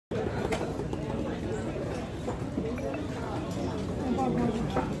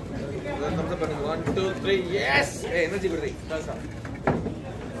2, 3, yes! Hey, energy கொடுறீ. காசா.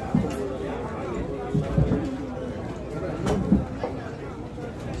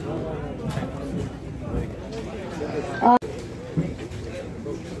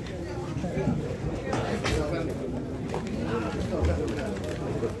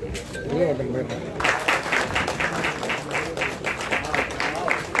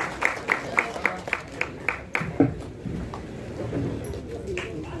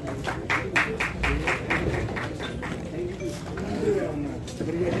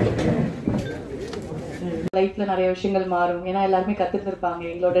 லைஃப்ல நிறைய விஷயங்கள் மாறும். ஏன்னா எல்லாருமே கத்துட்டு இருப்பாங்க.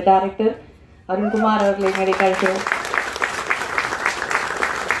 எங்களோட டைரக்டர் அருண்குமார் அவர்களை மேடை கழிக்கிறோம்.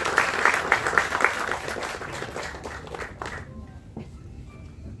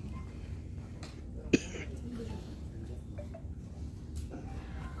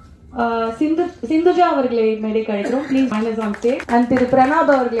 சிந்துஜா அவர்களை மேடை கழிக்கிறோம். Please minus on stage. And திரு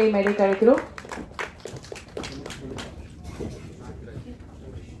பிரணாப் அவர்களை மேடை கழிக்கிறோம்.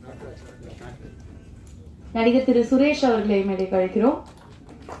 நடிகர் திரு சுரேஷ் அவர்களை மேடை கழிக்கிறோம்.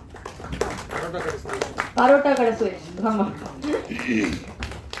 பரோட்டா கடை சுரேஷ்.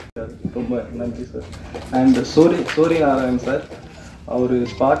 ரொம்ப நன்றி சார். அண்ட் சூரிய நாராயண் சார், அவர்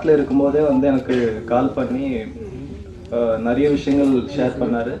ஸ்பாட்டில் இருக்கும்போதே வந்து எனக்கு கால் பண்ணி நிறைய விஷயங்கள் ஷேர்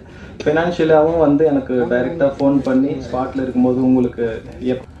பண்ணார். ஃபினான்ஷியலாகவும் வந்து எனக்கு டைரெக்டாக ஃபோன் பண்ணி ஸ்பாட்டில் இருக்கும்போது உங்களுக்கு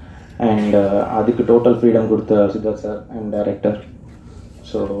அண்ட் அதுக்கு டோட்டல் ஃப்ரீடம் கொடுத்த Siddharth sir and director.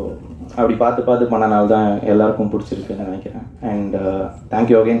 So அப்படி பார்த்து பண்ணனால தான் எல்லாருக்கும் பிடிச்சிருக்குன்னு நினைக்கிறேன். And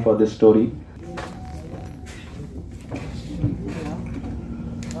thank you again for this story.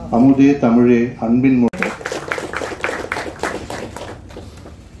 அமுதே தமிழே அன்பின்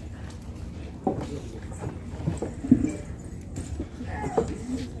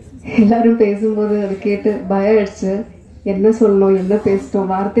எல்லாரும் பேசும்போது அது கேட்டு பயம் ஆயிடுச்சு. என்ன சொல்லணும், என்ன பேசணும்,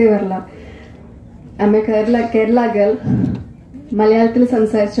 വാർത്തയെ വരല. അമ്മ കേരള ഗേൾ മലയാളത്തിൽ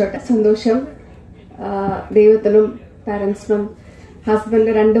സംസാരിച്ചോട്ടെ. സന്തോഷം. ദൈവത്തിനും പാരൻസിനും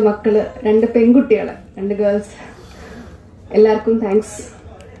ഹസ്ബൻഡ് 2 മക്കള് 2 പെൺകുട്ടികള് 2 ഗേൾസ് എല്ലാവർക്കും താങ്ക്സ്.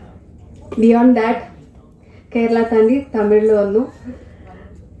 ബിയോണ്ട് ദാറ്റ് കേരള താണ്ടി തമിഴിൽ വന്നു.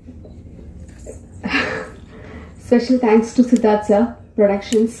 Special thanks to Siddharth sir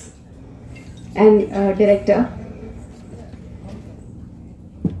Productions and director.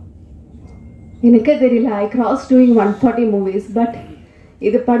 எனக்கு தெரியல, I crossed doing 140 movies, but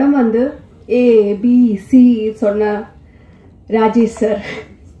இது படம் வந்து ABC சொன்ன ராஜேஷ் சார்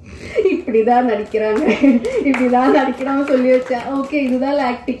இப்படிதான் நடிக்கிறாங்க, இப்படிதான் நடிக்கிறாங்க சொல்லி வச்சேன். ஓகே, இதுதான்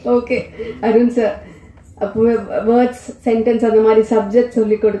ஆக்டிங். ஓகே, அருண் சார் அப்போ வேர்ட்ஸ் சென்டென்ஸ் அந்த மாதிரி சப்ஜெக்ட்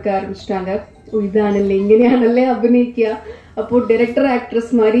சொல்லி கொடுக்க ஆரம்பிச்சிட்டாங்க. ഇതാണല്ലേ ഇങ്ങനെയാണല്ലേ അഭിനയിക്കുക. അപ്പോൾ ഡയറക്ടർ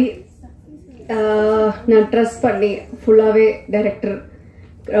ആക്ട്രസ് மாதிரி நான் ட்ரஸ்ட் பண்ணி ஃபுல்லாகவே டைரக்டர்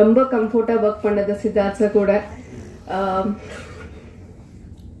ரொம்ப கம்ஃபர்ட்டாக ஒர்க் பண்ணது சித்தார்த் சார் கூட.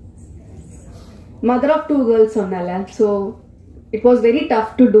 மதர் ஆஃப் 2 கேர்ள்ஸ் சொன்னால, so it was very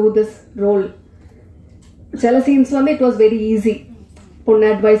tough to do this role. சில சீன்ஸ் வந்து இட் வாஸ் வெரி ஈஸி,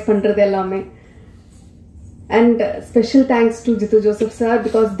 பொண்ணு அட்வைஸ் பண்ணுறது எல்லாமே. And special thanks to Jitu Joseph sir,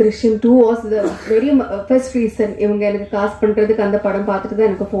 because Drishyam 2 was the very first reason இவங்க எனக்கு காசு பண்றதுக்கு அந்த படம் பார்த்துட்டு தான்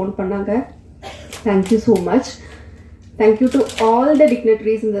எனக்கு ஃபோன் பண்ணாங்க. Thank you so much. Thank you to all the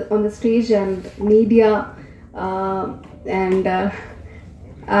dignitaries on the stage and media and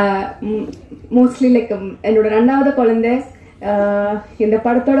mostly like என்னோட 2வது குழந்தை இந்த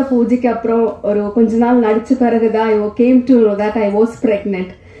படத்தோட பூஜைக்கு அப்புறம் ஒரு கொஞ்ச நாள் நடிச்ச பிறகுதான் I came to know that I was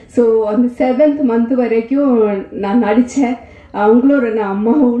pregnant. So அந்த 7th month வரைக்கும் நான் நடித்தேன். அவங்களும் நான்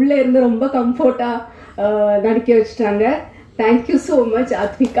அம்மா உள்ளே இருந்து ரொம்ப கம்ஃபர்ட்டாக நடிக்க வச்சுட்டாங்க. Thank you so much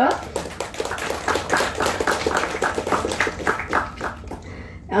Aadvika.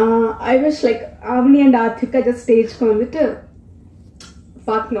 I wish like Avani and Aadvika just ஸ்டேஜ்க்கு வந்துட்டு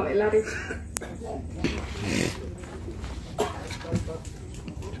பார்க்கணும் எல்லாரையும்.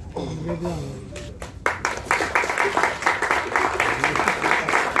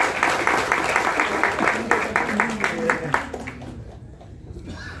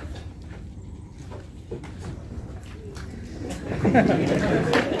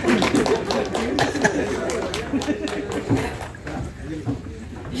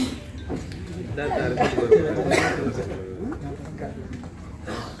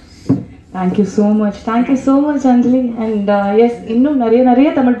 Thank you so much, thank you so much Anjali. And S, இன்னும் நிறைய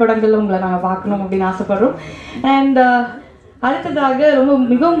தமிழ் படங்கள் உங்களை நாங்கள் பார்க்கணும் அப்படின்னு ஆசைப்படுறோம். அண்ட் அடுத்ததாக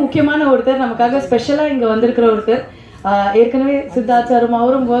மிகவும் முக்கியமான ஒருத்தர், நமக்காக ஸ்பெஷலாக இங்கே வந்திருக்கிற ஒருத்தர். ஏற்கனவே சித்தார்த் சாரும்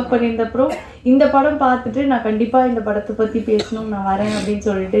அவரும் ஒர்க் பண்ணியிருந்தப்பறம் இந்த படம் பார்த்துட்டு நான் கண்டிப்பாக இந்த படத்தை பற்றி பேசணும், நான் வரேன் அப்படின்னு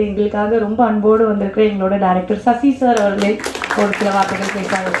சொல்லிட்டு எங்களுக்காக ரொம்ப அன்போடு வந்திருக்கிற எங்களோட டைரக்டர் சசி சார் அவர்களே ஒரு சில வார்த்தைகள்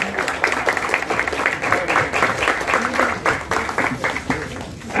பேசாங்க.